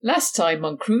Last time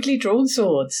on Crudely Drawn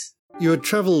Swords. You had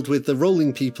travelled with the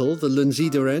rolling people, the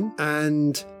Lunzideren,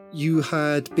 and you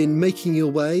had been making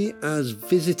your way as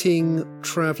visiting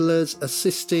travellers,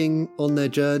 assisting on their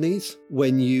journeys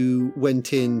when you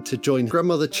went in to join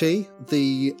Grandmother Chi,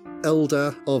 the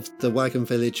elder of the wagon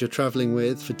village you're travelling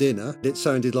with, for dinner. It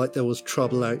sounded like there was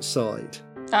trouble outside.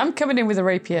 I'm coming in with a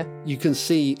rapier. You can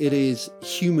see it is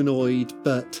humanoid,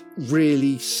 but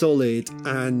really solid,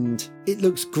 and it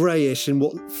looks greyish in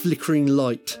what flickering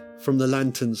light from the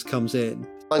lanterns comes in.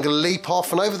 I'm going to leap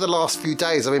off, and over the last few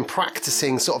days I've been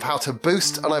practicing sort of how to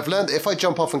boost, and I've learned that if I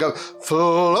jump off and go,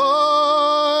 fly,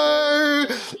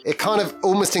 it kind of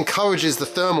almost encourages the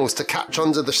thermals to catch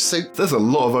under the suit. There's a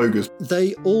lot of ogres.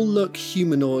 They all look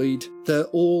humanoid. They're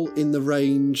all in the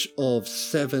range of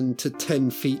 7 to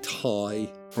 10 feet high.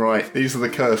 Right, these are the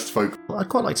cursed folk. Well, I'd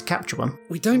quite like to capture one.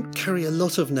 We don't carry a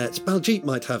lot of nets. Baljeet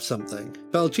might have something.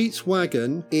 Baljeet's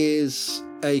wagon is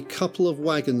a couple of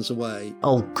wagons away.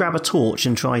 I'll grab a torch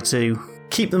and try to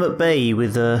keep them at bay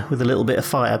with a little bit of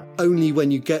fire. Only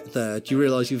when you get there do you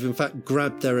realise you've in fact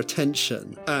grabbed their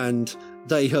attention, and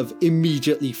they have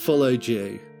immediately followed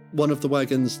you. One of the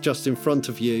wagons just in front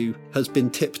of you has been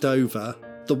tipped over,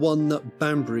 the one that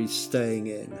Banbury's staying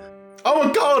in. Oh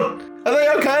my god! Are they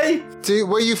okay?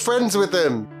 Were you friends with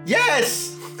them?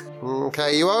 Yes!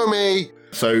 Okay, you owe me.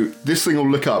 So this thing will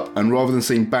look up, and rather than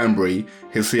seeing Banbury,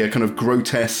 he'll see a kind of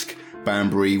grotesque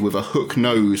Banbury with a hook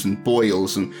nose and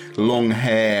boils and long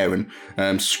hair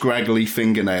and scraggly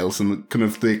fingernails and kind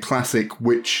of the classic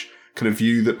witch kind of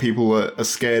view that people are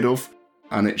scared of.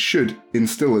 And it should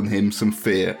instill in him some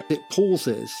fear. It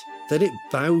pauses, then it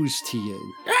bows to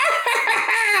you.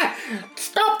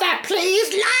 Stop that,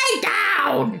 please! Lie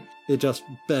down! It just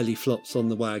barely flops on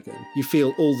the wagon. You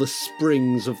feel all the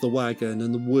springs of the wagon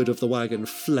and the wood of the wagon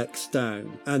flex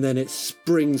down, and then it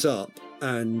springs up,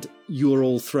 and you're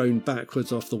all thrown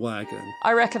backwards off the wagon.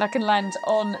 I reckon I can land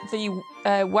on the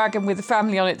wagon with the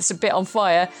family on it that's a bit on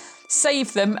fire,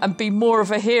 save them, and be more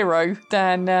of a hero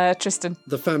than Tristan.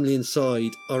 The family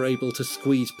inside are able to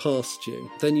squeeze past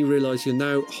you. Then you realise you're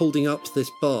now holding up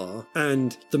this bar,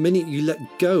 and the minute you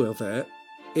let go of it,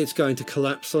 it's going to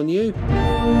collapse on you.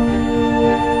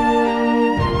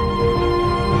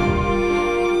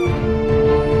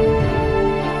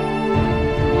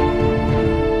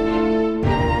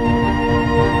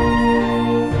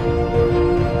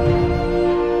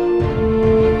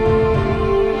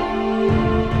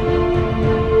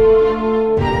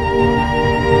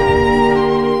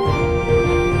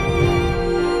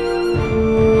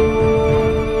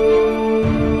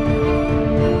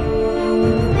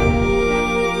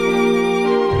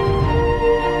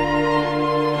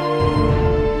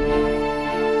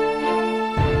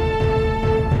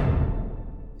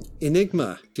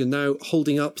 Enigma, you're now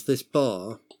holding up this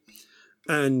bar,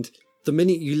 and the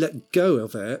minute you let go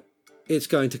of it, it's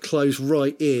going to close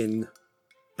right in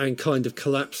and kind of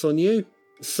collapse on you.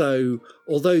 So,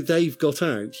 although they've got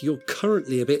out, you're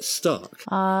currently a bit stuck.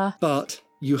 But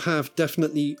you have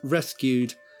definitely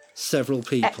rescued several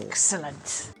people.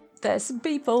 Excellent. There's some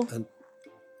people. And,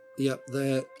 yep,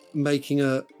 they're making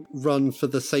a run for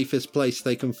the safest place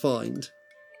they can find,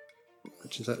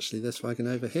 which is actually this wagon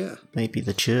over here. Maybe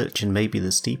the church and maybe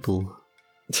the steeple.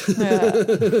 Yeah.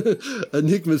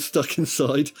 Enigma's stuck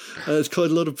inside. There's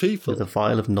quite a lot of people. With a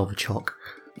vial of Nogchock.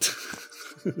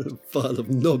 Vial of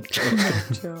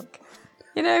Nogchock.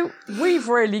 You know, we've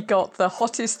really got the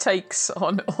hottest takes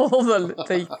on all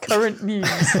the current news.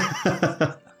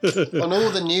 On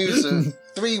all the news of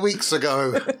 3 weeks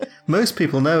ago. Most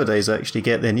people nowadays actually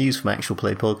get their news from Actual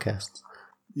Play podcasts.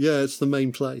 Yeah, it's the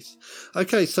main place.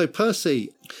 Okay, so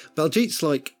Percy, Baljeet's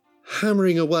like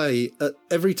hammering away at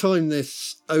every time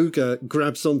this ogre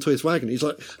grabs onto his wagon. He's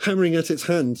like hammering at its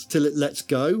hands till it lets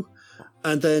go.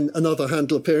 And then another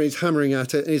hand will appear, he's hammering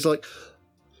at it, and he's like,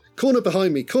 corner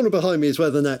behind me is where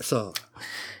the nets are.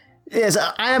 Yes,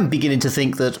 I am beginning to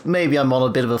think that maybe I'm on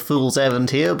a bit of a fool's errand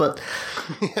here, but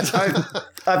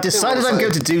I've decided I'm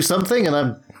going to do something, and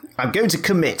I'm going to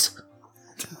commit.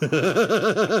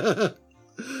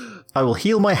 I will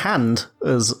heal my hand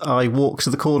as I walk to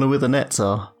the corner where the nets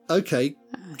are. Okay,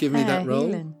 give me that roll.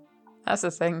 Healing. That's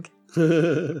a thing.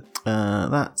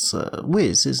 That's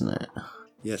whiz, isn't it?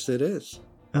 Yes, it is.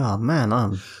 Oh, man,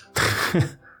 I'm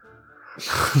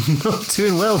not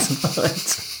doing well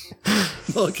tonight.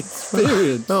 Mark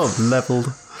experience. Oh, I'm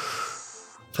levelled.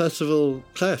 Percival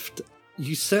Cleft,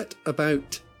 you set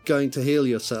about going to heal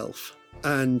yourself,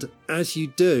 and as you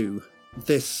do,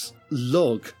 this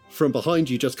log from behind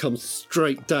you just comes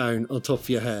straight down on top of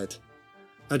your head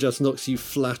and just knocks you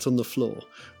flat on the floor.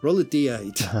 Roll a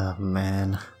d8. Oh,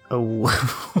 man.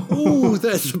 Oh. Ooh,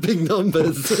 there's the big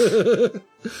numbers.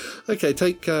 Okay,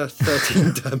 take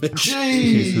 13 damage.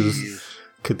 Jesus.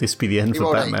 Could this be the end You for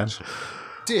rolled Batman? 8.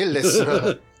 Dear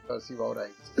listener, Percy rolled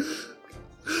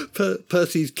 8.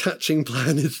 Percy's catching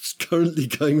plan is currently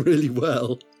going really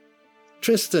well.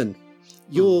 Tristan,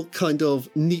 you're kind of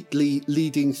neatly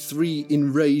leading 3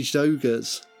 enraged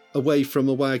ogres away from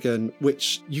a wagon,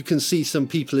 which you can see some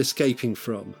people escaping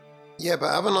from. Yeah,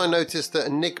 but haven't I noticed that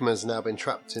Enigma's now been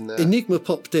trapped in there? Enigma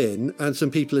popped in and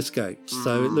some people escaped,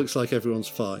 so it looks like everyone's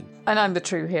fine. And I'm the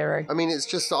true hero. I mean, it's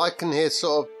just that I can hear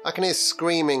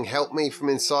screaming, help me from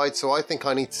inside, so I think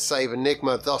I need to save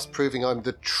Enigma, thus proving I'm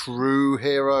the true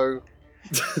hero.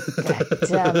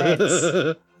 Damn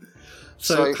it.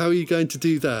 So how are you going to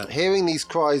do that? Hearing these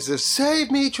cries of,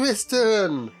 save me,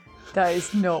 Tristan! That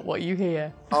is not what you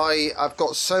hear. I've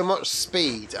got so much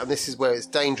speed, and this is where it's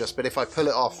dangerous, but if I pull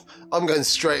it off, I'm going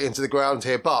straight into the ground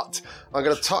here, but I'm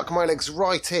going to tuck my legs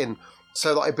right in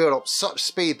so that I build up such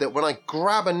speed that when I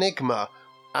grab Enigma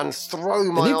and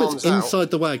throw my arms out... inside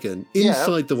the wagon.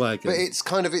 But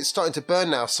it's starting to burn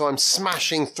now, so I'm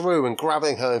smashing through and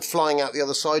grabbing her and flying out the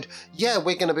other side. Yeah,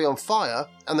 we're going to be on fire,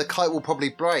 and the kite will probably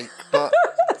break, but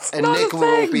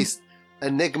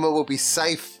Enigma will be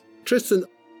safe. Tristan,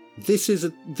 this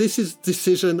is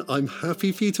decision I'm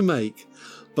happy for you to make,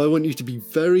 but I want you to be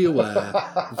very aware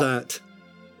that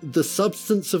the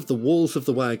substance of the walls of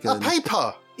the wagon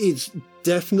paper is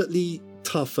definitely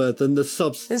tougher than the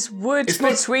substance. There's wood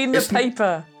between the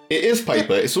paper. It is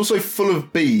paper. It's also full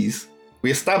of bees.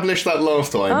 We established that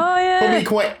last time. Oh, yeah. Probably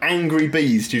quite angry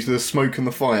bees due to the smoke and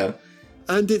the fire.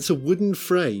 And it's a wooden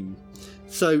frame.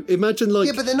 So imagine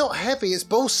Yeah, but they're not heavy, it's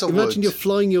balsa wood. Imagine you're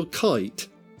flying your kite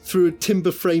through a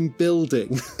timber frame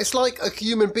building. It's like a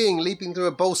human being leaping through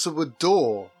a balsa wood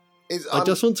door. I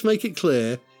just want to make it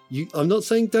clear, I'm not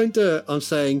saying don't do it, I'm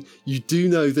saying you do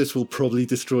know this will probably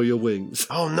destroy your wings.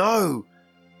 Oh no!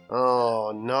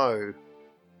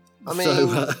 I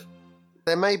mean,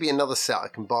 there may be another set I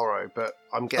can borrow, but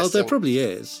I'm guessing... Oh, there probably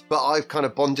is. But I've kind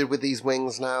of bonded with these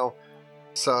wings now,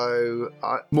 so...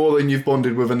 More than you've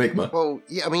bonded with Enigma. Well,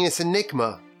 yeah, I mean, it's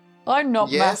Enigma. I'm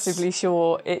not massively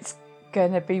sure it's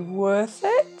going to be worth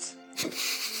it.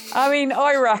 I mean,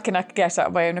 I reckon I could get out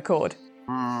of my own accord.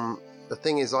 The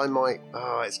thing is, I might...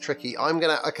 it's tricky. I'm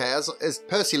going to... Okay, as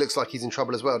Percy looks like he's in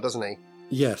trouble as well, doesn't he?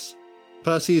 Yes.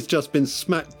 Percy has just been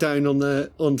smacked down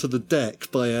onto the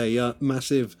deck by a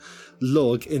massive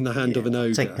log in the hand of an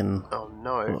ogre. Oh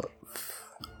no.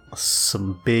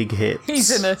 Some big hits. He's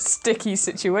in a sticky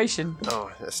situation.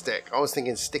 Oh, a stick. I was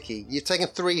thinking sticky. You've taken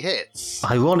 3 hits.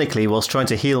 Ironically, whilst trying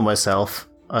to heal myself,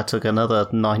 I took another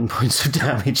 9 points of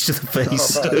damage to the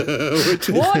face.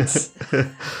 What?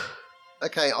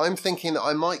 Okay, I'm thinking that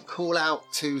I might call out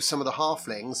to some of the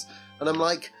halflings, and I'm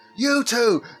like, you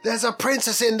two, there's a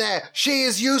princess in there. She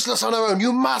is useless on her own.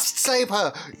 You must save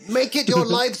her. Make it your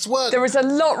life's work. There is a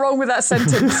lot wrong with that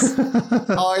sentence.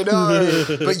 I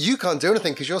know. But you can't do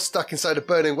anything because you're stuck inside a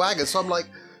burning wagon. So I'm like,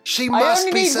 she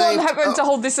must be saved. I only need one hand to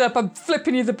hold this up. I'm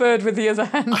flipping you the bird with the other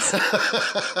hand.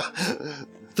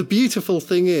 The beautiful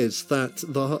thing is that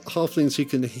the halflings who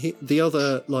can hear, the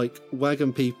other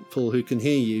wagon people who can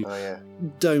hear you,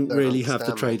 don't really have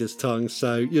the trader's tongue,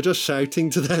 so you're just shouting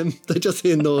to them. They just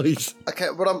hear noise. Okay,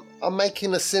 but I'm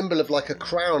making a symbol of like a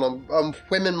crown. I'm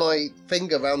whimming my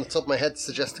finger around the top of my head to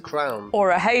suggest a crown.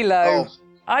 Or a halo. Oh.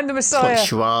 I'm the Messiah. Like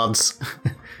charades.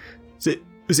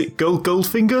 Is it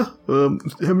Goldfinger?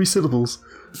 How many syllables?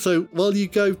 So while you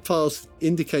go past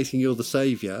indicating you're the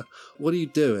saviour, what are you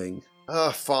doing?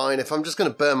 Fine. If I'm just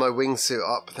going to burn my wingsuit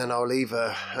up, then I'll leave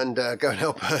her and go and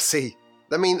help Percy.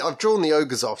 I mean, I've drawn the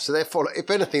ogres off, so they're if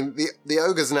anything, the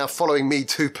ogres are now following me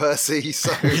to Percy.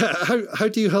 So yeah, how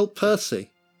do you help Percy?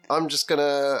 I'm just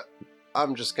gonna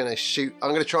shoot.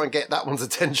 I'm gonna try and get that one's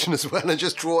attention as well, and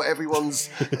just draw everyone's.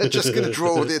 Just gonna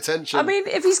draw all the attention. I mean,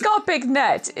 if he's got a big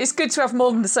net, it's good to have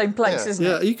more than the same place, isn't it?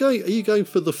 Yeah. Are you going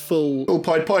for the full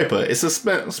Pied Piper? It's a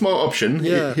smart option.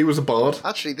 Yeah. He was a bard.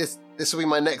 Actually, this will be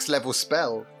my next level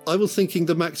spell. I was thinking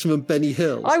the maximum Benny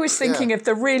Hill. I was thinking of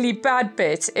the really bad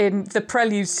bit in the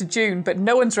Preludes to June, but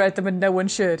no one's read them and no one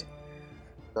should.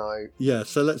 No. Yeah,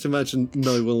 so let's imagine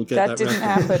no one will get that. That didn't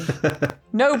happen.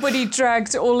 Nobody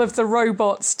dragged all of the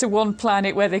robots to one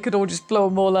planet where they could all just blow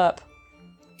them all up.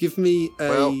 Give me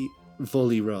a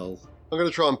volley roll. I'm going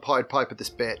to try and Pied Piper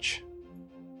this bitch.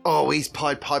 Oh, he's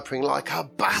Pied Pipering like a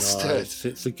bastard. Nice.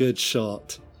 It's a good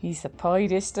shot. He's the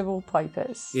piedest of all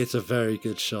pipers. It's a very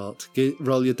good shot.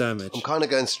 Roll your damage. I'm kind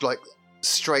of going straight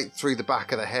through the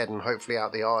back of the head and hopefully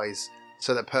out the eyes,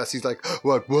 so that Percy's like,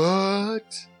 what?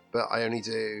 But I only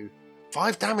do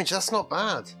 5 damage, that's not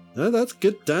bad. No, that's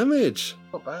good damage.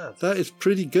 Not bad. That is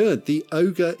pretty good. The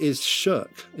ogre is shook.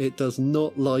 It does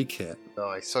not like it.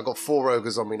 Nice. So I've got 4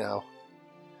 ogres on me now.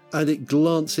 And it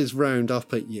glances round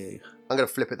up at you. I'm going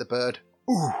to flip at the bird.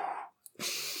 Ooh.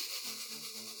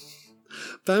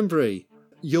 Banbury,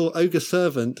 your ogre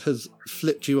servant has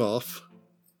flipped you off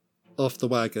the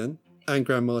wagon, and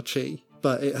Grandma Chi,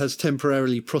 but it has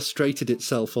temporarily prostrated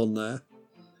itself on there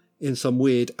in some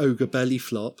weird ogre belly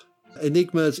flop.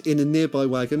 Enigma's in a nearby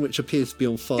wagon, which appears to be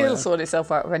on fire. It'll sort itself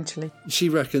out eventually. She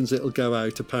reckons it'll go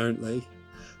out, apparently.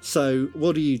 So,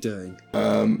 what are you doing?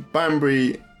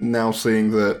 Banbury, now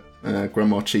seeing that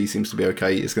Grandma Chi seems to be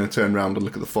okay, is going to turn around and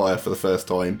look at the fire for the first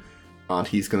time, and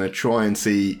he's going to try and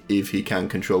see if he can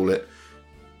control it.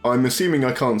 I'm assuming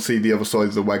I can't see the other side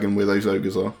of the wagon where those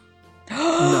ogres are.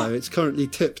 No, it's currently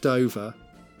tipped over.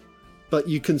 But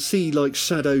you can see, like,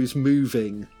 shadows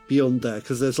moving beyond there,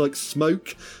 because there's, like,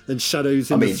 smoke and shadows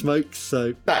in the smoke,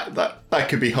 so... That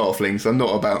could be halflings. I'm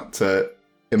not about to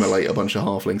immolate a bunch of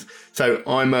halflings. So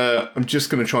I'm just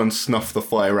going to try and snuff the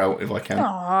fire out if I can.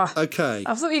 Aww. Okay.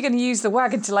 I thought you were going to use the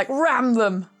wagon to, like, ram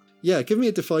them. Yeah, give me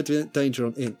a Defy Danger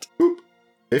on Int. Oop,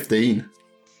 15.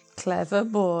 Clever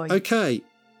boy. Okay.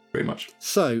 Pretty much.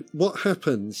 So, what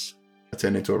happens? I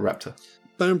turn into a raptor.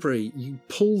 Banbury, you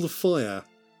pull the fire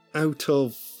out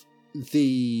of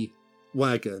the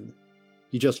wagon.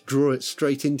 You just draw it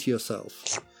straight into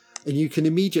yourself. And you can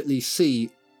immediately see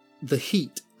the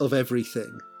heat of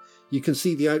everything. You can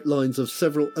see the outlines of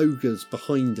several ogres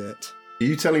behind it. Are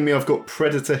you telling me I've got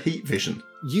predator heat vision?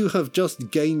 You have just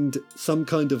gained some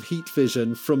kind of heat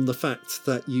vision from the fact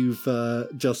that you've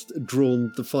just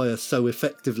drawn the fire so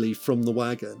effectively from the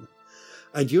wagon.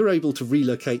 And you're able to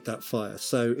relocate that fire.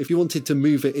 So if you wanted to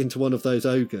move it into one of those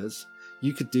ogres,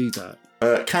 you could do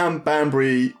that. Can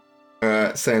Banbury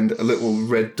send a little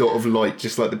red dot of light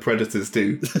just like the predators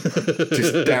do?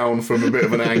 Just down from a bit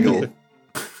of an angle?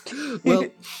 Well,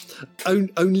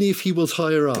 only if he was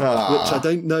higher up, which I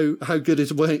don't know how good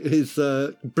his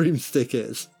broomstick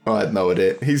is. I had no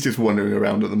idea. He's just wandering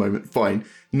around at the moment. Fine.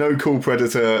 No cool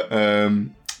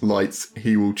predator lights.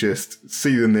 He will just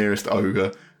see the nearest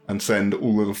ogre and send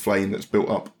all of the flame that's built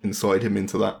up inside him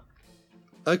into that.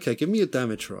 Okay, give me a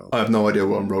damage roll. I have no idea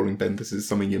what I'm rolling, Ben. This is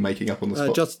something you're making up on the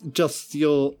spot.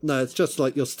 It's just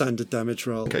like your standard damage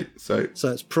roll. Okay, so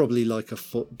it's probably like a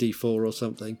D4 or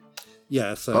something.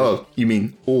 Yeah, so... Oh, you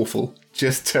mean awful.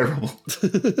 Just terrible.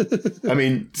 I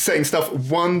mean, setting stuff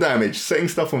 1 damage. Setting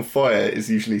stuff on fire is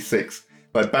usually 6.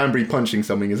 Like, Banbury punching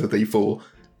something is a D4.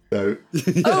 So...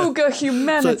 Ogre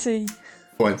humanity!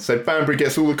 Fine. So Banbury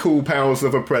gets all the cool powers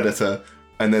of a predator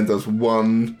and then does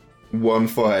one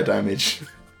fire damage.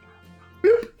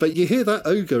 But you hear that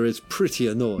ogre is pretty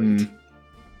annoyed.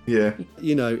 Yeah.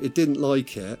 You know, it didn't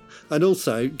like it. And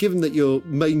also, given that your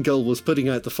main goal was putting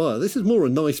out the fire, this is more a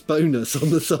nice bonus on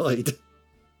the side.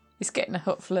 He's getting a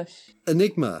hot flush.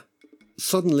 Enigma.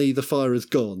 Suddenly the fire is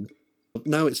gone.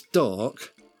 Now it's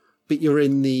dark, but you're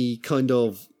in the kind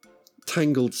of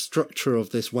tangled structure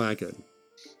of this wagon.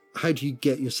 How do you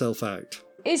get yourself out?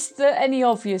 Is there any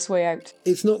obvious way out?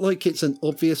 It's not like it's an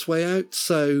obvious way out,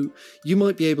 so you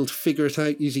might be able to figure it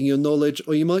out using your knowledge,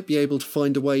 or you might be able to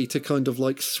find a way to kind of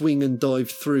like swing and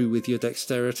dive through with your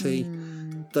dexterity.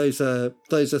 Those are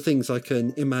things I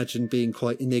can imagine being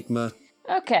quite Enigma.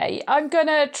 Okay, I'm going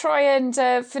to try and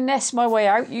finesse my way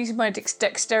out using my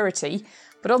dexterity,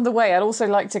 but on the way I'd also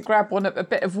like to grab a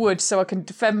bit of wood so I can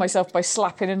defend myself by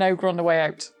slapping an ogre on the way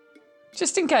out.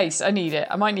 Just in case I need it.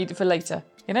 I might need it for later,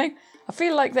 you know? I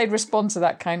feel like they'd respond to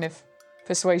that kind of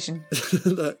persuasion.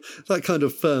 that kind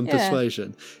of firm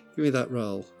persuasion. Give me that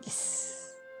roll.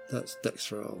 Yes. That's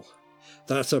dex roll.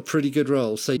 That's a pretty good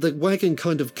roll. So the wagon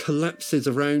kind of collapses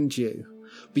around you,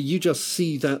 but you just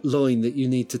see that line that you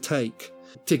need to take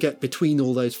to get between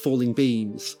all those falling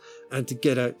beams and to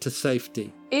get out to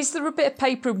safety. Is there a bit of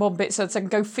paper in one bit so that I can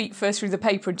go feet first through the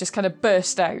paper and just kind of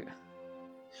burst out?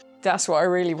 That's what I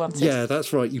really wanted. Yeah,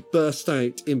 that's right. You burst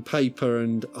out in paper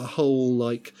and a whole,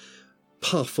 like,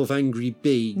 puff of angry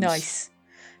bees. Nice.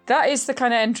 That is the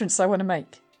kind of entrance I want to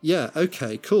make. Yeah,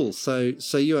 okay, cool. So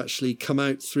you actually come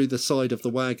out through the side of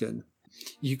the wagon.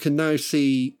 You can now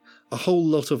see a whole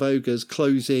lot of ogres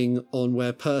closing on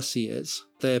where Percy is.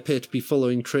 They appear to be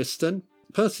following Tristan.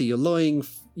 Percy,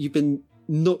 you've been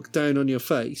knocked down on your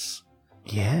face.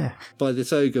 Yeah. By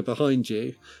this ogre behind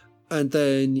you. And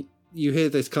then you hear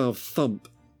this kind of thump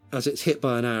as it's hit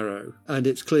by an arrow, and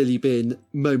it's clearly been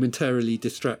momentarily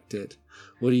distracted.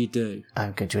 What do you do?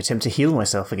 I'm going to attempt to heal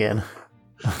myself again.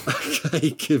 Okay,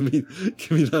 give me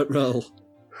that roll.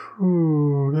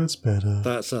 Ooh, that's better.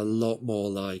 That's a lot more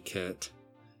like it.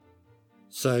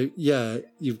 So, yeah,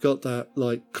 you've got that,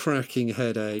 like, cracking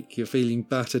headache, you're feeling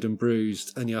battered and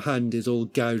bruised, and your hand is all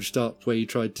gouged up where you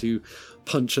tried to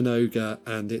punch an ogre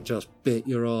and it just bit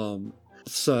your arm.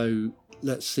 So,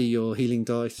 let's see your healing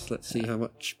dice. Let's see how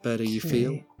much better you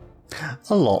feel.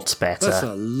 A lot better. That's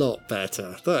a lot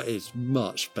better. That is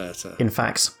much better. In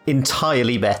fact,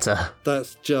 entirely better.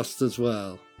 That's just as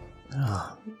well.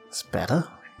 Oh, it's better.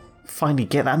 Finally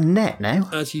get that net now.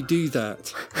 As you do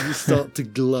that, you start to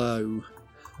glow.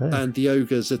 And the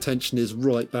ogre's attention is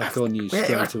right back on you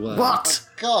straight away. What?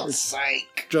 God's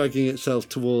sake. Dragging itself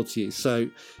towards you. So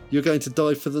you're going to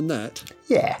dive for the net.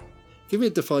 Yeah. Give me a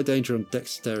Defy Danger on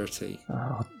Dexterity.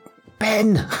 Oh,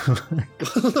 Ben!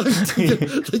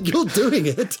 You're doing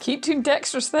it. Keep doing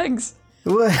dexterous things.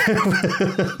 Holy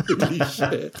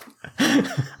shit.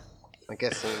 I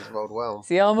guess he's rolled well. It's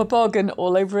the armor boggin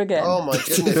all over again. Oh my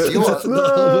goodness, you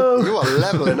are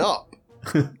levelling up.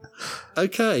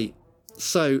 Okay,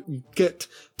 so you get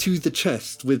to the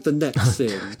chest with the nets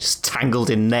in. Just tangled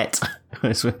in net.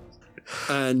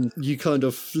 And you kind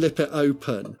of flip it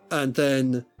open, and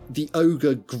then the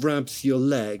ogre grabs your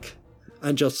leg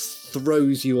and just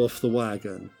throws you off the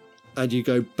wagon, and you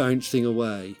go bouncing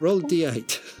away. Roll a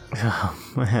d8.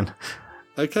 Oh, man.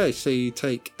 Okay, so you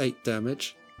take 8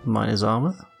 damage. Minus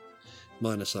armour?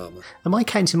 Minus armour. Am I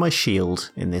counting my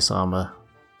shield in this armour?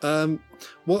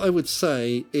 What I would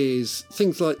say is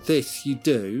things like this you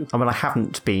do. I mean, I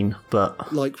haven't been,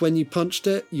 but... Like when you punched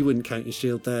it, you wouldn't count your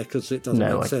shield there because it doesn't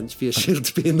make sense for your shield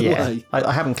to be in the yeah, way.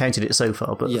 I haven't counted it so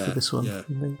far, but for this one... Yeah.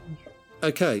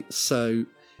 Okay, so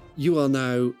you are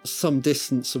now some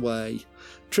distance away.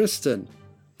 Tristan,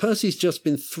 Percy's just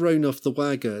been thrown off the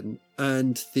wagon,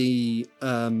 and the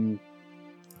ogre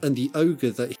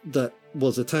that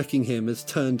was attacking him has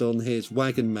turned on his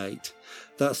wagon mate.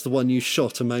 That's the one you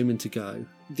shot a moment ago.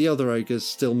 The other ogres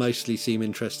still mostly seem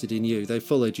interested in you. They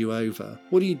followed you over.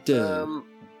 What do you do?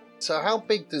 So how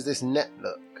big does this net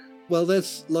look? Well,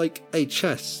 there's like a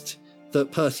chest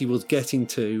that Percy was getting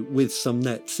to with some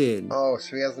nets in. Oh,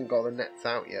 so he hasn't got the nets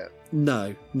out yet.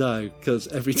 No, because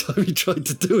every time he tried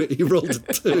to do it, he rolled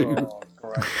a 2. Oh,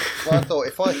 correct. Well, I thought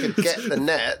if I could get the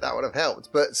net, that would have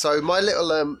helped. But so my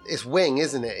little it's Wing,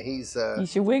 isn't it? He's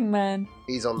your wingman.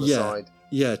 He's on the side.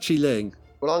 Yeah, Chi Ling.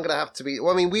 Well, I'm going to have to be...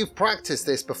 Well, I mean, we've practiced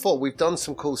this before. We've done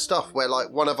some cool stuff where,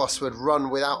 like, one of us would run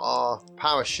without our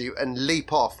parachute and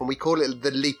leap off, and we call it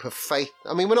the leap of faith.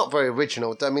 I mean, we're not very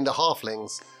original. I mean, the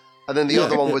halflings. And then the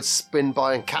other one would spin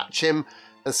by and catch him.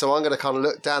 And so I'm going to kind of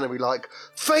look down and be like,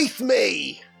 faith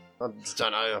me! I just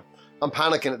don't know. I'm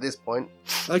panicking at this point.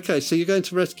 Okay, so you're going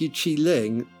to rescue Chi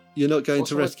Ling. You're not going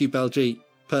to rescue Baljeet,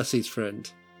 Percy's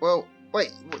friend. Well,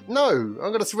 wait. No,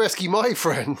 I'm going to rescue my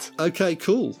friend. Okay,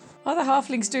 cool. Are the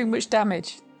halflings doing much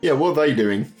damage? Yeah, what are they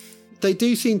doing? They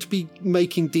do seem to be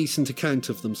making decent account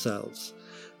of themselves.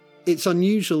 It's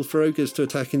unusual for ogres to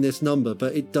attack in this number,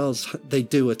 but they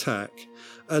do attack.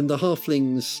 And the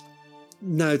halflings,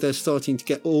 now they're starting to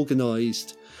get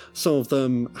organised. Some of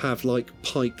them have like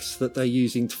pikes that they're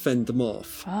using to fend them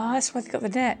off. Ah, that's why they've got the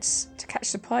nets, to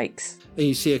catch the pikes. And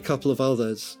you see a couple of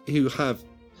others who have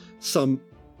some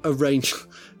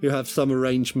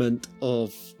arrangement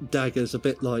of daggers, a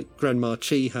bit like Grandma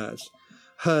Chi has.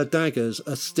 Her daggers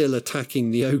are still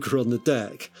attacking the ogre on the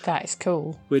deck. That is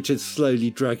cool. Which is slowly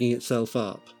dragging itself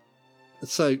up.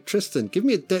 So, Tristan, give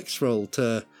me a dex roll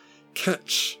to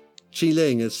catch Chi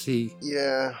Ling as he...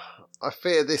 Yeah, I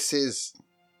fear this is...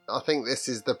 I think this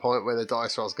is the point where the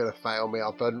dice roll's going to fail me.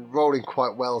 I've been rolling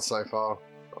quite well so far.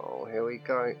 Oh, here we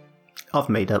go. I've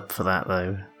made up for that,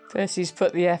 though. Percy's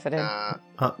put the effort in.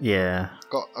 Yeah.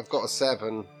 I've got a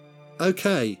 7.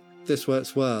 Okay, this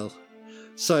works well.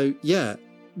 So, yeah,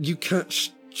 you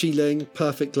catch Chi Ling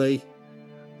perfectly,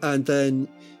 and then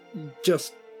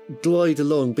just glide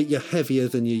along, but you're heavier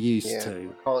than you're used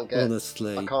to,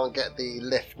 honestly. I can't get the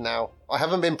lift now. I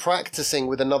haven't been practicing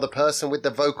with another person with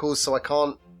the vocals, so I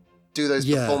can't do those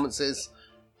performances.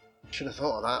 Should have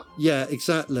thought of that. Yeah,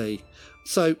 exactly.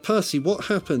 So, Percy, what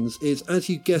happens is as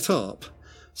you get up,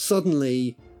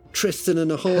 suddenly Tristan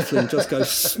and a halfling just go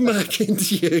smack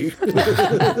into you. And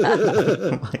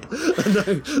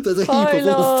there's a heap of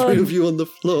all 3 of you on the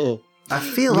floor. I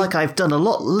feel like I've done a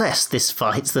lot less this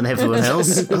fight than everyone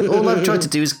else. All I've tried to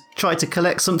do is try to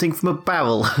collect something from a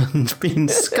barrel and been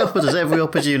scuppered at every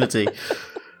opportunity.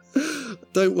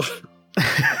 Don't worry.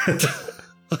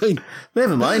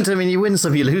 Never mind. I mean, you win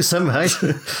some, you lose some, right?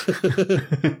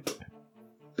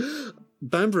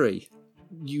 Banbury,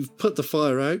 you've put the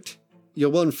fire out. Your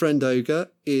one friend ogre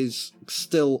is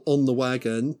still on the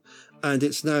wagon, and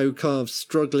it's now kind of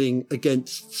struggling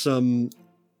against some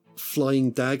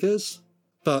flying daggers.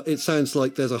 but it sounds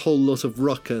like there's a whole lot of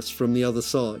ruckus from the other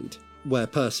side where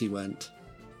Percy went.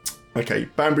 Okay,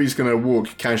 Banbury's going to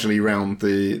walk casually around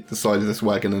the side of this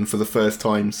wagon and for the first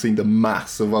time see the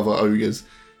mass of other ogres,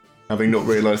 having not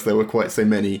realised there were quite so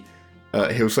many.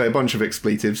 He'll say a bunch of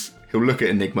expletives. He'll look at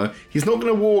Enigma. He's not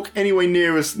going to walk anywhere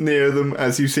near them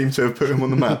as you seem to have put him on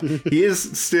the map. He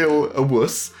is still a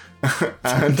wuss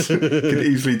and can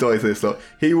easily die to this lot.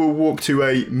 He will walk to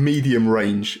a medium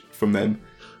range from them.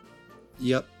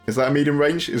 Yep. Is that a medium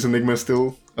range? Is Enigma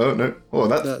still... Oh, no. Oh,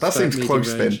 that seems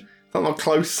close then. Is that not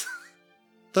close?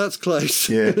 That's close.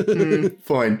 Yeah,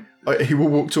 fine. He will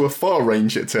walk to a far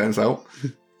range, it turns out.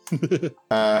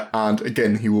 And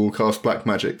again, he will cast Black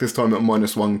Magic, this time at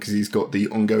 -1 because he's got the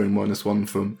ongoing -1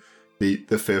 from the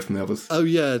fear from the others. Oh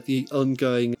yeah, the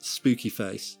ongoing spooky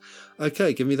face.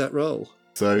 Okay, give me that roll.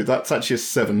 So that's actually a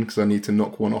 7 because I need to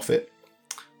knock one off it.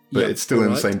 But it's still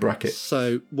in the same bracket.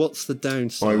 So what's the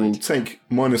downside? I will take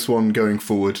 -1 going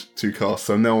forward to cast.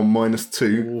 So I'm now on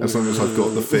 -2 as long as I've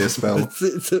got the fear spell.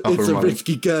 It's a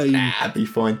risky game. That'd be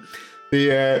fine.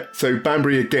 So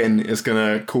Banbury again is going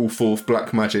to call forth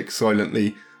Black Magic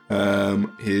silently.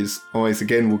 His eyes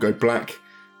again will go black.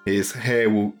 His hair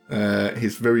will,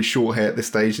 his very short hair at this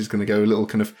stage is going to go a little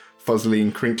kind of fuzzily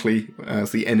and crinkly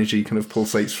as the energy kind of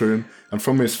pulsates through him. And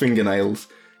from his fingernails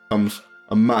comes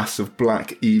a mass of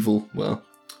black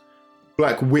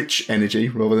witch energy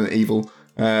rather than evil.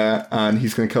 And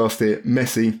he's going to cast it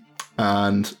messy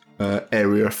and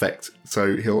area effect.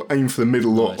 So he'll aim for the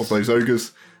middle lot of those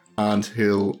ogres. And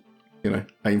he'll,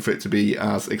 aim for it to be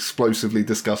as explosively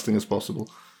disgusting as possible.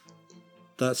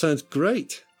 That sounds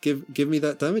great. Give me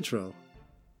that damage roll.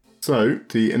 So,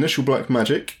 the initial Black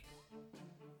Magic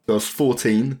does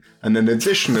 14. And then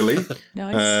additionally,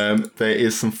 Nice. there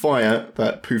is some fire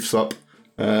that poofs up,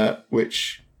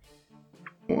 which...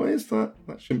 Why is that?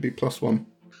 That shouldn't be +1.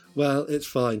 Well, it's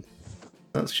fine.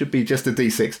 That should be just a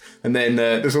d6. And then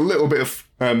there's a little bit of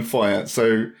fire,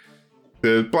 so...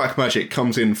 The black magic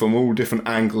comes in from all different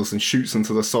angles and shoots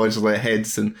into the sides of their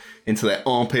heads and into their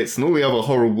armpits and all the other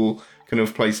horrible kind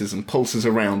of places and pulses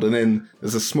around. And then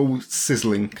there's a small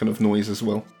sizzling kind of noise as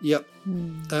well. Yep.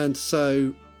 And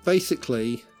so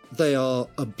basically they are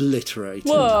obliterated.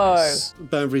 Whoa!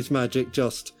 Banbury's magic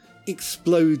just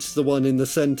explodes the one in the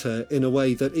centre in a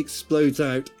way that explodes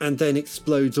out and then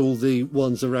explodes all the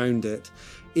ones around it.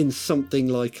 In something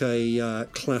like a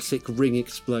classic ring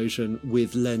explosion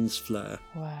with lens flare.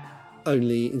 Wow.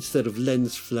 Only instead of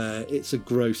lens flare, it's a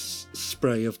gross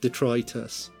spray of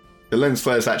detritus. The lens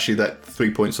flare is actually that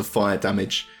 3 points of fire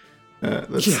damage.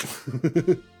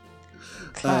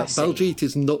 Baljeet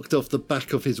is knocked off the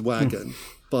back of his wagon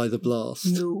by the blast.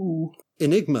 No.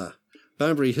 Enigma.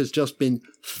 Banbury has just been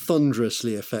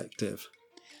thunderously effective.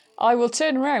 I will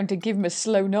turn around and give him a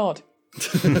slow nod.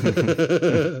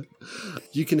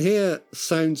 You can hear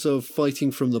sounds of fighting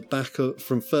from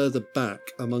further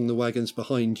back among the wagons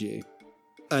behind you,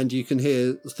 and you can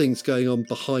hear things going on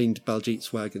behind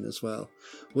Baljeet's wagon as well.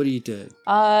 What do you do?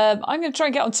 I'm going to try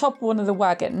and get on top of one of the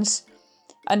wagons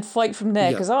and fight from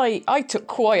there because I took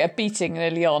quite a beating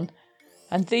early on,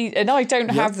 and I don't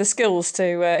have the skills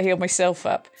to heal myself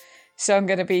up, so I'm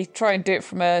going to be trying to do it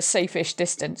from a safe-ish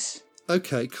distance.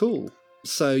 Okay, cool.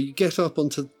 So you get up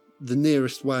onto the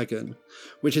nearest wagon,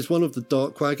 which is one of the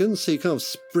dark wagons, so you kind of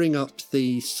spring up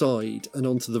the side and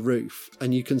onto the roof,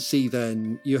 and you can see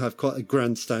then you have quite a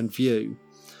grandstand view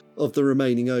of the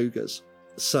remaining ogres.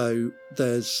 So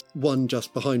there's one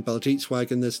just behind Baljeet's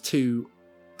wagon, there's two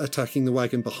attacking the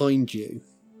wagon behind you,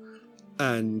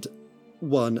 and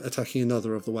one attacking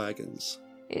another of the wagons.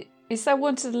 Is that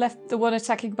one to the left the one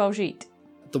attacking Baljeet?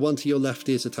 The one to your left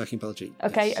is attacking Baljeet.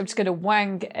 Okay, yes. I'm just going to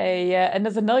wang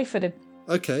another knife at him.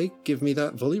 Okay, give me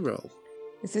that volley roll.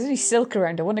 If there's any silk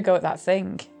around, I want to go at that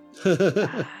thing.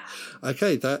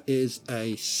 Okay, that is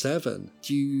a 7.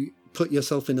 Do you put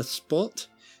yourself in a spot?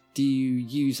 Do you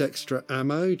use extra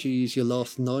ammo? Do you use your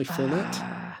last knife on it?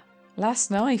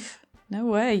 Last knife? No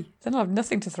way. Then I'll have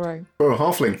nothing to throw. Oh,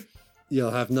 halfling.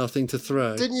 You'll have nothing to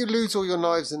throw. Didn't you lose all your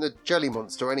knives in the jelly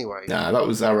monster anyway? Nah, that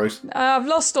was arrows. I've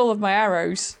lost all of my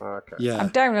arrows. Okay. Yeah. I'm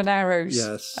down on arrows.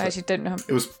 Yes. I actually don't know.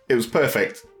 It was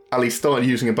perfect. Ali started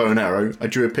using a bow and arrow. I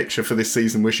drew a picture for this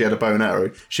season where she had a bow and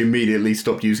arrow. She immediately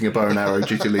stopped using a bow and arrow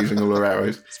due to losing all her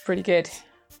arrows. It's pretty good.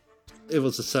 It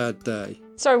was a sad day.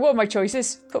 Sorry, what are my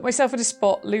choices? Put myself in a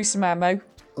spot, lose some ammo.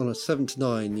 On a 7 to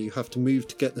 9, you have to move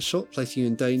to get the shot, placing you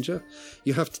in danger.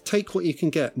 You have to take what you can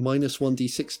get, minus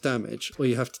 1d6 damage, or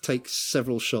you have to take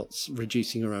several shots,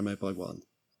 reducing your ammo by 1.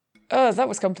 Oh, that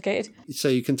was complicated. So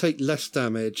you can take less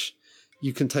damage,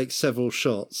 you can take several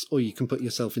shots, or you can put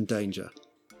yourself in danger.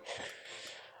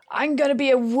 I'm going to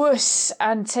be a wuss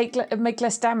and make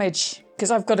less damage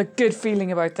because I've got a good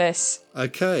feeling about this.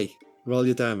 Okay, roll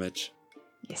your damage.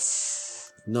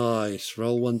 Yes. Nice.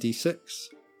 Roll 1d6.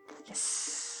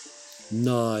 Yes.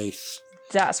 Nice.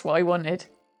 That's what I wanted.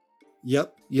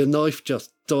 Yep, your knife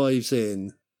just dives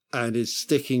in and is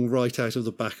sticking right out of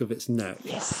the back of its neck.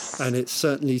 Yes. And it's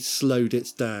certainly slowed it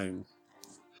down.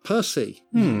 Percy,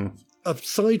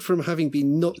 aside from having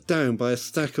been knocked down by a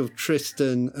stack of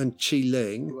Tristan and Chi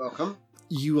Ling, You're welcome.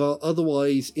 you are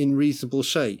otherwise in reasonable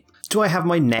shape. Do I have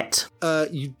my net?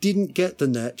 You didn't get the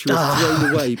net. You were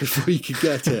thrown away before you could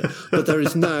get it. But there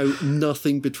is now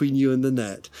nothing between you and the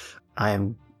net. I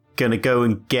am going to go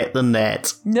and get the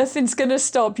net. Nothing's going to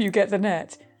stop you get the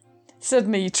net.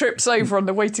 Suddenly he trips over on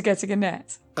the way to getting a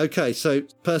net. Okay, so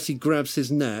Percy grabs his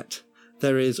net.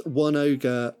 There is one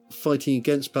ogre fighting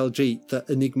against Baljeet that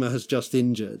Enigma has just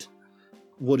injured.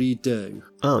 What do you do?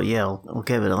 Oh, yeah, I'll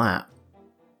get rid of that.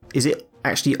 Is it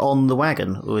actually on the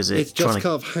wagon, or is it It's just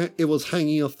kind of it was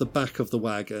hanging off the back of the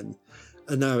wagon,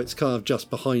 and now it's kind of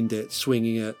just behind it,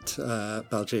 swinging at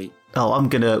Baljeet. Oh, I'm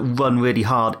going to run really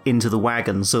hard into the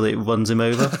wagon so that it runs him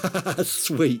over.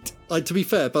 Sweet. To be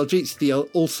fair, Baljeet's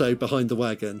also behind the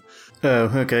wagon.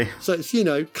 Oh, okay. So it's,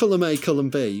 column A, column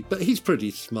B, but he's pretty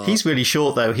smart. He's really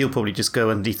short, though. He'll probably just go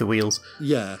underneath the wheels.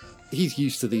 Yeah, he's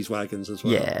used to these wagons as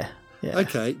well. Yeah.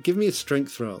 Okay, give me a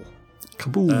strength roll.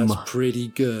 Kaboom. That's pretty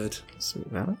good. Sweet,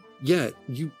 rabbit. Yeah,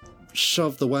 you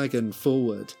shove the wagon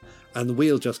forward and the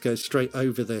wheel just goes straight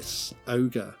over this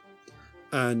ogre.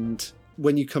 And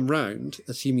when you come round,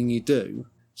 assuming you do,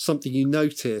 something you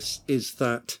notice is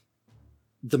that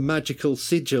the magical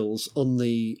sigils on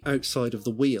the outside of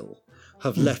the wheel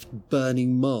have left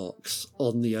burning marks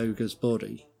on the ogre's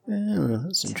body. Oh,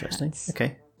 that's interesting.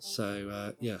 Okay.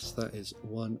 So, yes, that is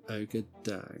one ogre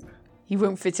down. He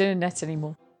won't fit in a net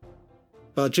anymore.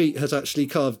 Baljeet has actually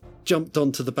kind of jumped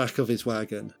onto the back of his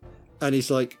wagon, and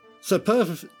he's like, "Sir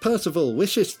Percival,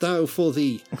 wishest thou for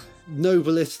the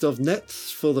noblest of nets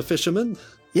for the fisherman?"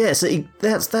 Yes,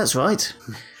 that's right.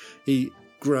 He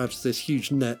grabs this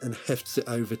huge net and hefts it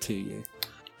over to you.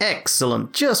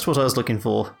 Excellent. Just what I was looking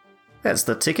for. That's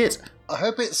the ticket. I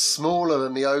hope it's smaller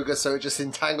than the ogre so it just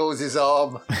entangles his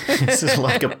arm. This is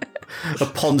like a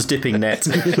pond dipping net.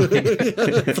 It's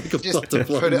like a Just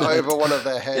butterfly put it net. over one of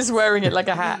their heads. Just wearing it like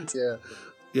a hat. Yeah.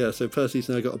 Yeah, so Percy's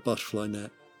now got a butterfly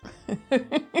net.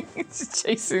 It's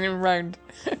chasing him round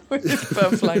with his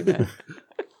butterfly net.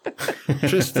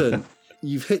 Tristan,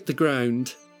 you've hit the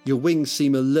ground. Your wings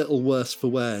seem a little worse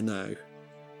for wear now.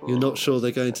 You're not sure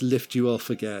they're going to lift you off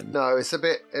again. No, it's a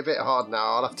bit hard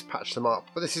now. I'll have to patch them up.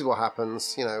 But this is what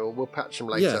happens. We'll patch them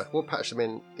later. Yeah. We'll patch them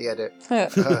in the edit.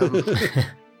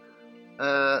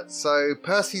 So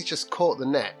Percy's just caught the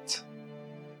net.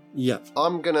 Yep.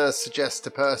 I'm going to suggest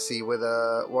to Percy with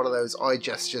one of those eye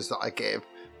gestures that I give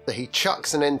that he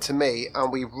chucks an end to me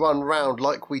and we run round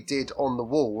like we did on the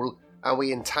wall and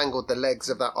we entangled the legs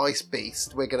of that ice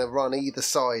beast. We're going to run either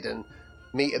side and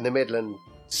meet in the middle and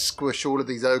squish all of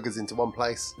these ogres into one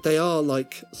place. They are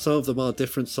some of them are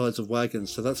different sides of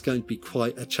wagons, so that's going to be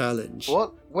quite a challenge.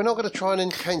 What? We're not going to try and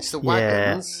engage the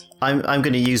wagons. I'm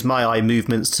going to use my eye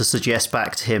movements to suggest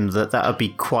back to him that would be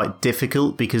quite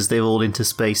difficult because they're all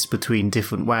interspaced between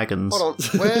different wagons. Hold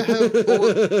on. Where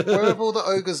have all the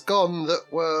ogres gone that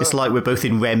were... It's like we're both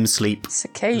in REM sleep.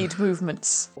 Saccade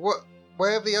movements.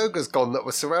 Where have the ogres gone that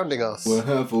were surrounding us? Where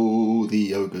have all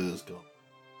the ogres gone?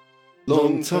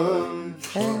 Long time.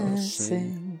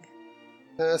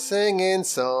 They're singing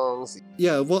songs.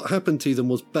 Yeah, what happened to them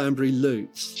was Banbury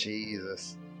Lutz,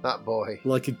 Jesus. That boy.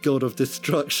 like a god of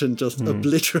destruction, just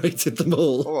obliterated them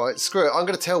all. All right, screw it. I'm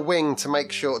going to tell Wing to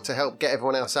make sure to help get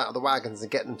everyone else out of the wagons and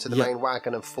get them to the main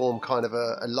wagon and form kind of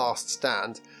a last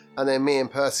stand. And then me and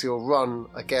Percy will run,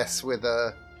 I guess, with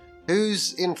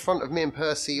who's in front of me and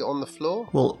Percy on the floor?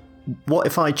 Well, what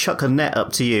if I chuck a net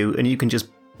up to you and you can just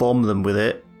bomb them with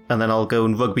it, and then I'll go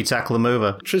and rugby tackle them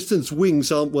over? Tristan's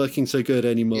wings aren't working so good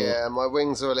anymore. Yeah, my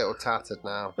wings are a little tattered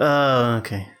now. Oh,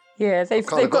 okay. Yeah, they've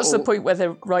kinda got got to the all- point where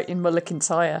they're writing Mulligan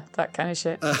Tire, that kind of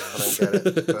shit. I don't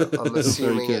get it, but I'm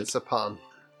assuming good. it's a pun.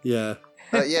 Yeah.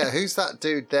 Yeah, who's that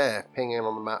dude there pinging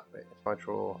on the map if I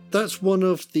draw? That's one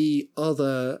of the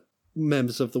other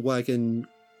members of the wagon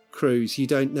crews. You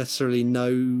don't necessarily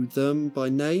know them by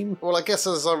name. Well, I guess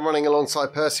as I'm running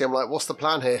alongside Percy, I'm like, what's the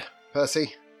plan here,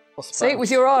 Percy? What's the Say plan? it with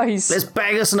your eyes. Let's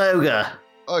bang us an ogre.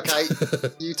 Okay,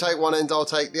 you take one end, I'll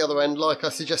take the other end, like I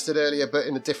suggested earlier, but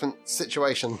in a different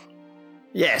situation.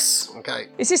 Yes. Okay.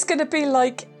 Is this going to be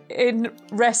like in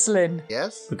wrestling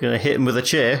Yes? We're going to hit him with a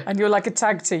chair. and you're like a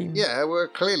tag team? Yeah, we're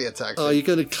clearly a tag team. Are you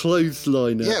going to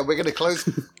clothesline it? Yeah, we're going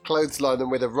to clothesline them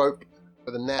with a rope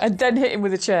with a net. And then hit him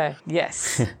with a chair.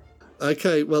 Yes.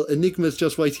 Okay, well, Enigma's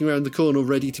just waiting around the corner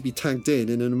ready to be tagged in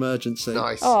an emergency.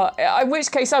 Nice. Oh, in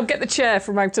which case I'll get the chair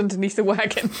from out underneath the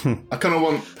wagon. I kind of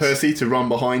want Percy to run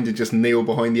behind and just kneel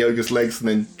behind the ogre's legs, and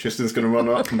then Tristan's going to run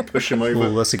up and push him over.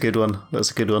 Oh, that's a good one.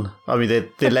 That's a good one. I mean,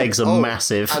 their legs are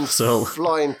massive, And so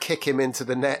fly and kick him into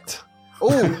the net.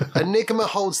 Oh, Enigma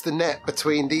holds the net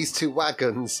between these two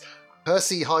wagons.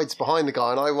 Percy hides behind the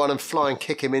guy, and I run and fly and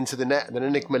kick him into the net, and then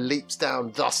Enigma leaps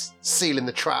down, thus sealing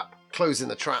the trap, closing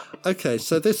the trap. Okay,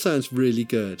 so this sounds really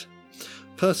good.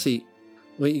 Percy,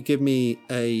 won't you give me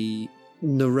a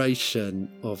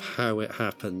narration of how it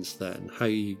happens then? How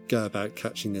you go about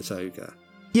catching this ogre?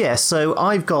 yeah. So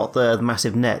I've got the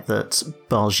massive net that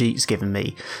Baljeet's given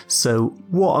me. So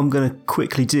what I'm going to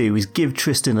quickly do is give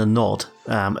Tristan a nod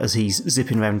as he's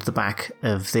zipping around the back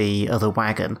of the other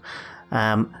wagon.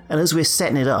 And as we're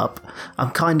setting it up,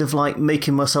 I'm kind of like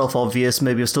making myself obvious.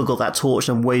 Maybe I've still got that torch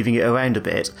and I'm waving it around a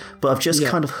bit, but I've just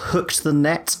kind of hooked the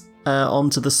net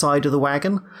onto the side of the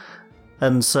wagon,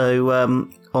 and so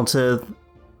onto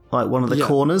like one of the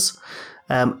corners.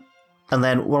 And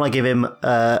then when I give him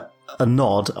a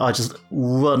nod, I just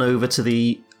run over to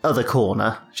the other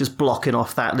corner, just blocking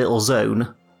off that little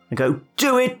zone, and go,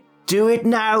 "Do it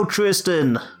now,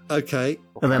 Tristan." Okay.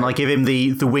 And then I give him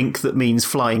the wink that means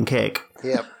flying kick.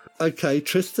 Yep. Okay,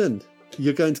 Tristan,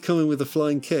 you're going to come in with a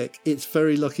flying kick. It's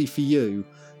very lucky for you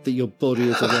that your body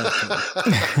is a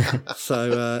weapon.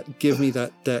 So give me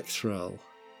that dex roll.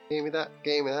 Give me that,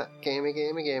 give me that, give me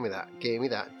that, give me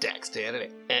that.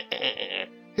 Dexterity.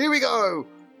 Here we go!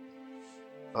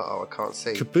 Uh-oh, I can't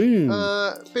see.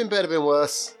 Kaboom! Been better, been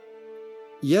worse.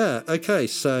 Yeah, okay,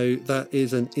 so that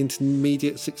is an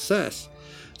intermediate success.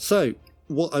 So,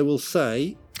 what I will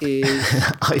say is...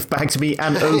 I've bagged me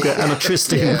an ogre and a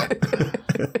Tristan.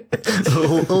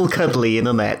 all cuddly in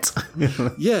a net.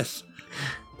 Yes,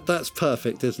 that's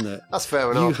perfect, isn't it? That's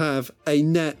fair You enough. have a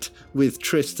net with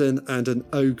Tristan and an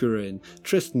ogre in.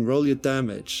 Tristan, roll your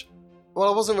damage.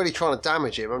 Well, I wasn't really trying to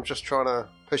damage him. I'm just trying to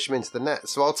push him into the net,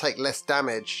 so I'll take less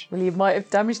damage. Well, you might have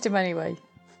damaged him anyway.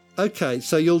 Okay,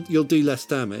 so you'll do less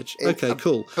damage. Okay,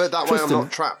 cool. But that way Tristan, I'm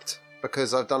not trapped,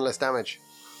 because I've done less damage.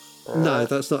 No,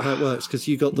 that's not how it works, because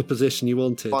you got the position you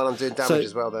wanted. Fine, I'm doing damage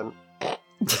as well then.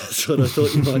 That's what I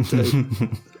thought you might do.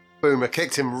 Boom, I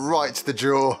kicked him right to the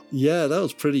jaw. Yeah, that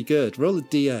was pretty good. Roll a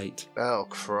d8. Oh,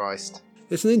 Christ.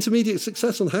 It's an intermediate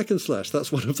success on hack and slash.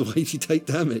 That's one of the ways you take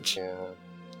damage. Yeah.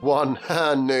 One,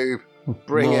 noob.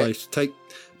 Bring Nice.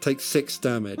 Take 6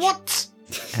 damage. What?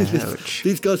 Ouch.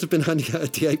 These guys have been handing out a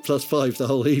d8 plus 5 the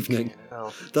whole evening.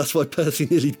 Oh. That's why Percy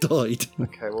nearly died.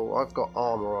 Okay, well, I've got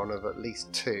armour on of at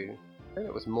least 2. I think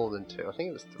it was more than 2. I think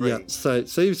it was 3. Yeah,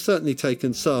 so you've certainly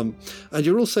taken some. And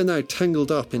you're also now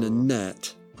tangled up in a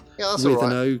net. Yeah, that's with all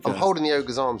right. an ogre. I'm holding the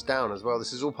ogre's arms down as well.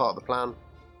 This is all part of the plan.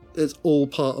 It's all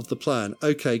part of the plan.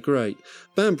 Okay, great.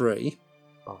 Banbury,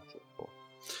 Oh, I think 4.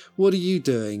 what are you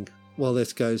doing while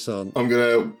this goes on? I'm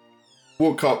going to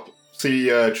walk up, see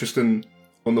Tristan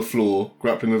on the floor,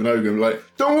 grappling with an ogre, and be like,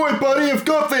 "Don't worry, buddy, I've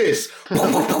got this!"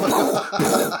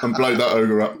 and blow that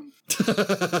ogre up.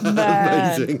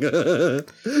 Man. Amazing.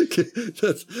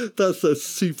 that's a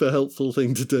super helpful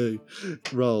thing to do.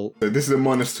 Roll. So this is a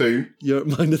 -2, You're at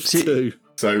 -2.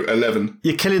 so 11.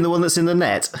 You're killing the one that's in the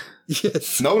net?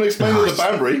 Yes. No one explained the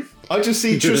Banbury. I just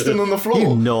see Tristan on the You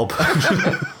floor. knob.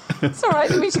 It's all right.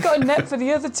 That means you got a net for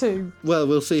the other two. Well,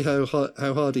 we'll see how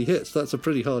hard he hits. That's a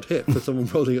pretty hard hit for someone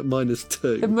rolling at There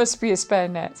 -2. must be a spare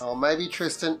net. Oh, maybe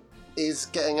Tristan is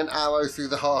getting an arrow through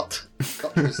the heart.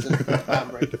 Not Tristan,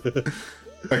 Banbury.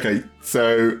 Okay,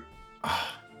 so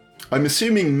I'm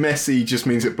assuming messy just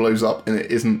means it blows up and it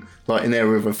isn't like an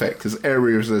area of effect, because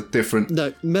areas are different.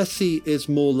 No, messy is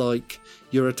more like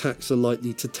your attacks are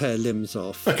likely to tear limbs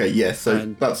off. Okay, yeah, so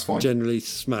and that's fine. generally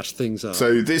smash things up.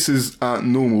 So this is at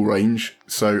normal range,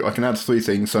 so I can add 3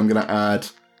 things. So I'm going to add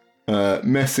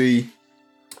messy,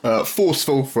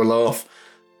 forceful for a laugh,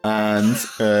 and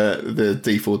the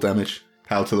D4 damage.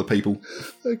 Power to the people.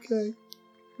 Okay.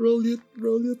 Roll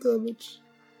your damage.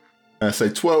 So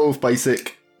 12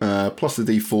 basic, plus the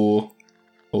D4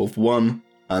 of 1,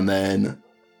 and then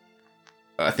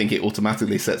I think it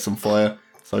automatically sets on fire.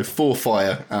 So 4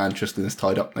 fire, and Tristan is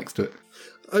tied up next to it.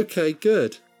 Okay,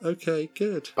 good.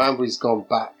 Banbury's gone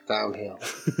back downhill.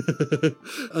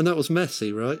 And that was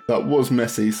messy, right? That was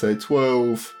messy, so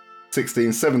 12,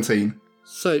 16, 17.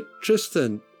 So,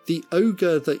 Tristan, the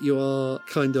ogre that you are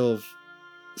kind of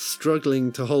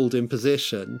struggling to hold in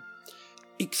position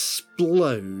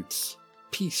explodes.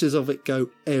 Pieces of it go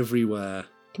everywhere.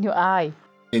 In your eye.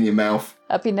 In your mouth.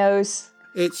 Up your nose.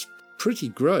 It's pretty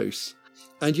gross.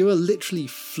 and you are literally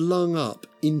flung up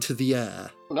into the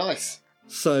air. Nice.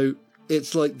 So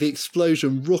it's like the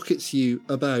explosion rockets you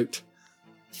about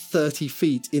 30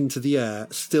 feet into the air,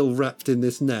 still wrapped in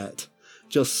this net,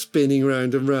 just spinning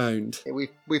round and round. Yeah,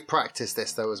 we've practiced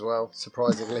this though as well,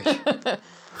 surprisingly. It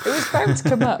was bound to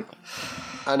come up.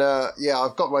 And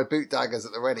I've got my boot daggers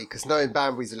at the ready because knowing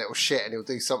Banbury's a little shit and he'll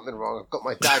do something wrong, I've got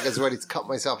my daggers ready to cut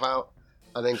myself out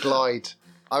and then glide.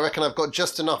 I reckon I've got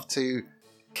just enough to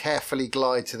carefully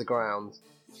glide to the ground.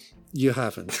 You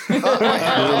haven't. You're in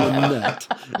a net.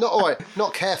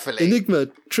 Not carefully. Enigma,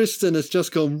 Tristan has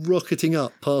just gone rocketing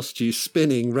up past you,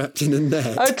 spinning, wrapped in a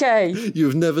net. Okay.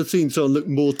 You've never seen someone look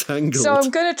more tangled. So I'm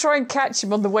going to try and catch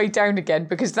him on the way down again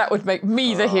because that would make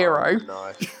me the hero.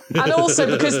 No. And also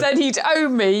because then he'd owe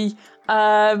me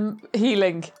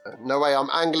healing. No way, I'm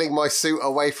angling my suit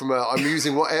away from her. I'm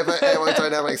using whatever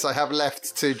aerodynamics I have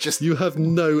left to just... You have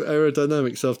no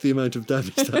aerodynamics after the amount of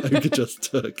damage that ogre just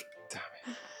took.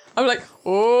 I'm like,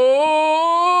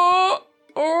 oh.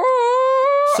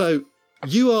 So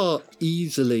you are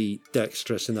easily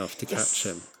dexterous enough to catch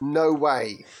him. No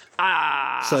way.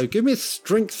 So give me a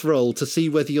strength roll to see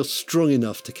whether you're strong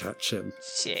enough to catch him.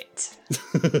 Shit.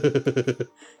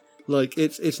 Like,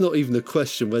 it's not even a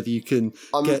question whether you can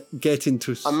get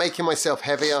into... I'm making myself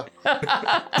heavier.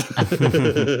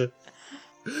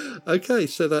 Okay,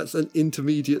 so that's an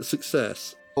intermediate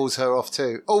success. Pulls her off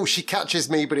too. Oh, she catches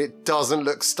me, but it doesn't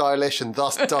look stylish and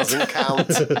thus doesn't count.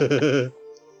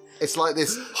 It's like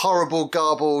this horrible,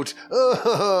 garbled...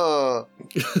 And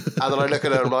then I look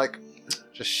at her and I'm like,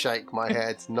 just shake my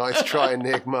head. Nice try,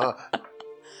 Enigma.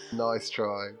 Nice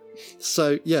try.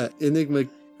 So, yeah, Enigma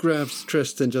grabs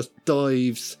Tristan, just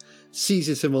dives,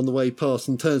 seizes him on the way past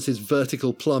and turns his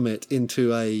vertical plummet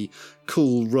into a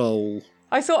cool roll.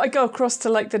 I thought I'd go across to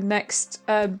like the next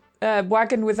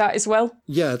wagon with that as well.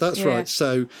 Yeah, that's right.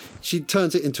 So she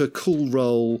turns it into a cool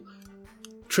roll.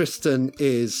 Tristan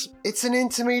is... It's an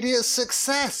intermediate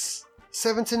success.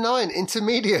 7 to 9,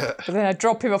 intermediate. But then I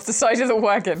drop him off the side of the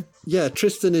wagon. Yeah,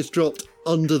 Tristan is dropped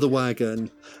under the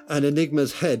wagon and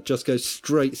Enigma's head just goes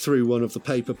straight through one of the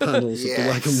paper panels of the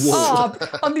wagon wall.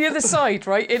 Oh, on the other side,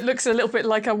 right, it looks a little bit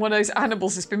like I'm one of those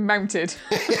animals that's been mounted.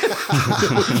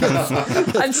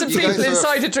 And some people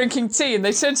inside are drinking tea and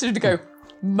they turn to him and go,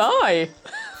 my.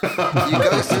 You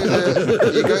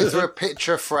go through a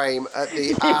picture frame at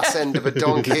the ass end of a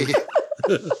donkey.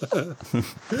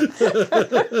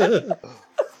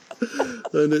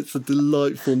 And it's a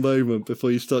delightful moment before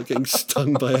you start getting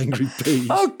stung by angry bees.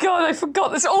 Oh God, I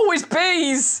forgot there's always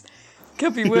bees.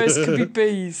 Could be worse, could be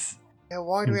bees. Yeah,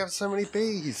 why do we have so many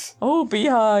bees? Oh,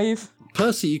 beehive.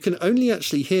 Percy, you can only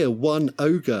actually hear one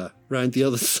ogre round the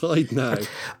other side now.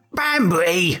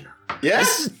 Banbury!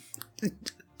 Yes?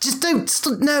 Just don't...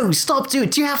 stop doing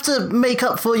it. Do you have to make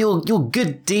up for your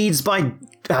good deeds by...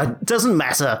 doesn't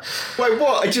matter. Wait,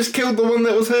 what? I just killed the one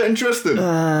that was hurting Tristan.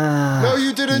 No,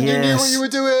 you didn't. Yes. You knew what you were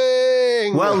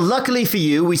doing. Well, luckily for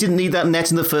you, we didn't need that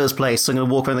net in the first place, so I'm going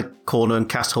to walk around the corner and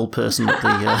cast hold person at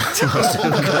the...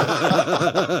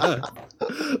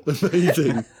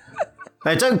 Amazing.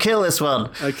 Now, don't kill this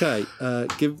one. Okay,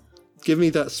 give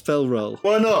me that spell roll.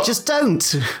 Why not? Just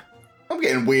don't. I'm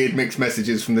getting weird mixed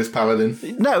messages from this paladin.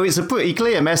 No, it's a pretty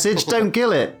clear message. Don't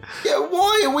kill it. Yeah,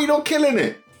 why are we not killing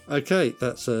it? Okay,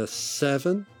 that's a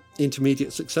 7.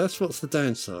 Intermediate success. What's the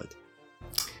downside?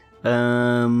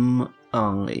 I'll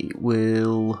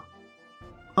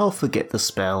forget the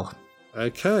spell.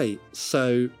 Okay,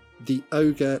 so the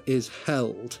ogre is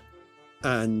held,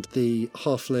 and the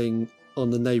halfling on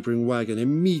the neighbouring wagon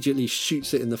immediately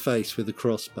shoots it in the face with a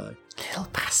crossbow. Little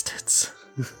bastards.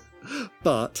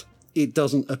 But it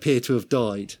doesn't appear to have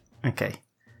died. Okay.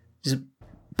 Just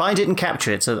bind it and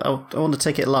capture it, so I want to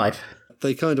take it alive.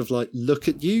 They kind of like look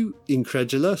at you,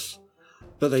 incredulous,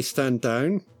 but they stand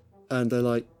down and they're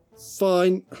like,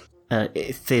 fine.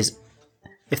 If there's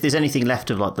anything left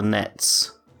of like the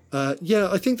nets, yeah,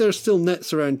 I think there are still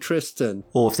nets around Tristan.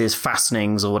 or if there's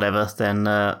fastenings or whatever, then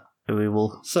we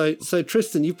will. So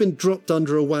Tristan, you've been dropped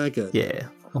under a wagon. Yeah.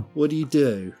 What do you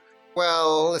do?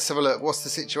 Well, let's have a look. What's the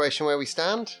situation where we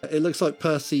stand? It looks like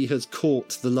Percy has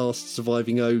caught the last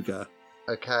surviving ogre.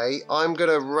 Okay, I'm going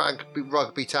to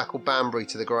rugby tackle Banbury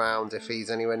to the ground if he's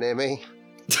anywhere near me.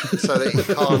 So that he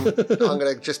can't... I'm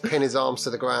going to just pin his arms to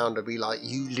the ground and be like,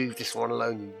 you leave this one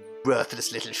alone, you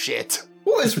worthless little shit.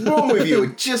 What is wrong with you?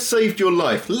 It just saved your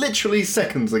life, literally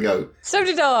seconds ago. So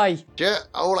did I. Yeah,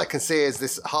 all I can see is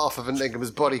this half of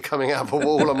Enigma's body coming out of a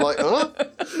wall. I'm like, huh?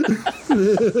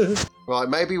 Right,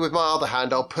 maybe with my other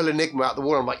hand, I'll pull Enigma out the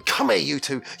wall. I'm like, come here, you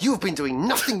two. You've been doing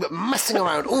nothing but messing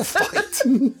around all fight.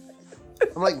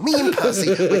 I'm like, me and Percy,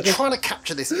 we're trying to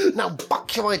capture this. Now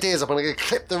buck your ideas up. I'm going to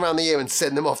clip them around the ear and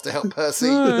send them off to help Percy.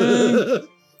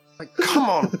 Like, come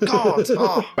on, God.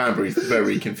 Oh. Banbury's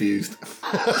very confused.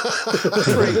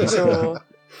 Pretty sure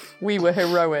we were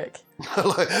heroic.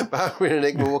 Like, Banbury and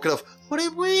Enigma walking off. What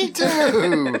did we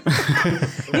do?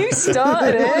 You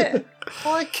started it.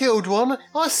 I killed one.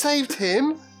 I saved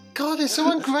him. God, it's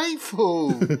so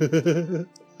ungrateful.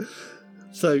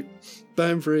 So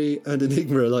Banbury and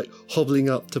Enigma are like hobbling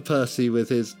up to Percy with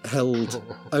his held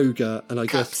ogre, and I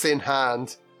Caps in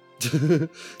hand.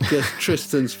 guess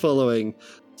Tristan's following.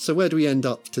 So where do we end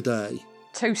up today?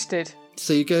 Toasted.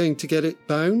 So you're going to get it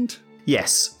bound?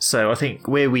 Yes, so I think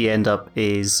where we end up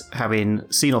is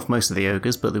having seen off most of the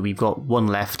ogres, but that we've got one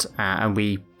left, and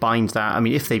we bind that. I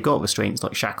mean, if they've got restraints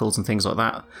like shackles and things like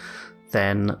that,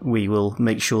 then we will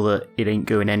make sure that it ain't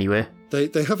going anywhere.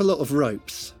 They have a lot of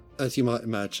ropes, as you might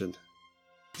imagine.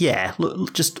 Yeah,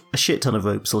 look, just a shit ton of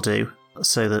ropes will do,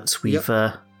 so that we've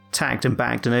tagged and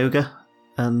bagged an ogre,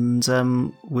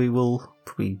 and we will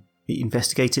probably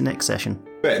investigate it next session.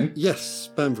 Ben? Yes,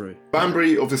 Banbury.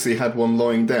 Banbury obviously had one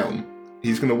lying down.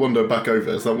 He's going to wander back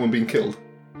over. Has that one been killed?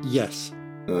 Yes.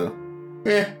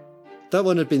 Yeah. That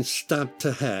one had been stabbed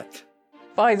to heck.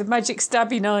 By the magic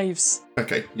stabby knives.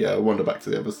 Okay, yeah, I'll wander back to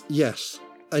the others. Yes.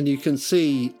 And you can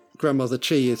see Grandmother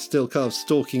Chi is still kind of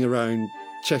stalking around,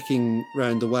 checking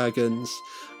round the wagons,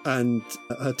 and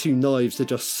her two knives are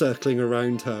just circling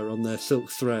around her on their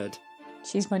silk thread.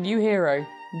 She's my new hero.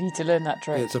 Need to learn that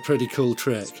trick. It's a pretty cool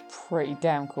trick. Pretty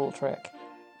damn cool trick.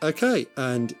 Okay,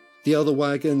 and the other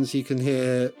wagons, you can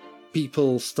hear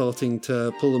people starting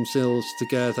to pull themselves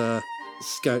together.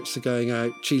 Scouts are going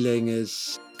out. Chiling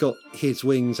has got his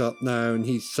wings up now and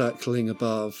he's circling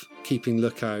above, keeping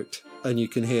lookout. And you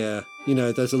can hear,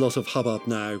 there's a lot of hubbub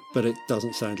now, but it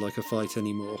doesn't sound like a fight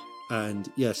anymore.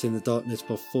 And yes, in the darkness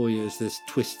before you is this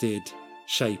twisted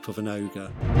shape of an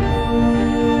ogre.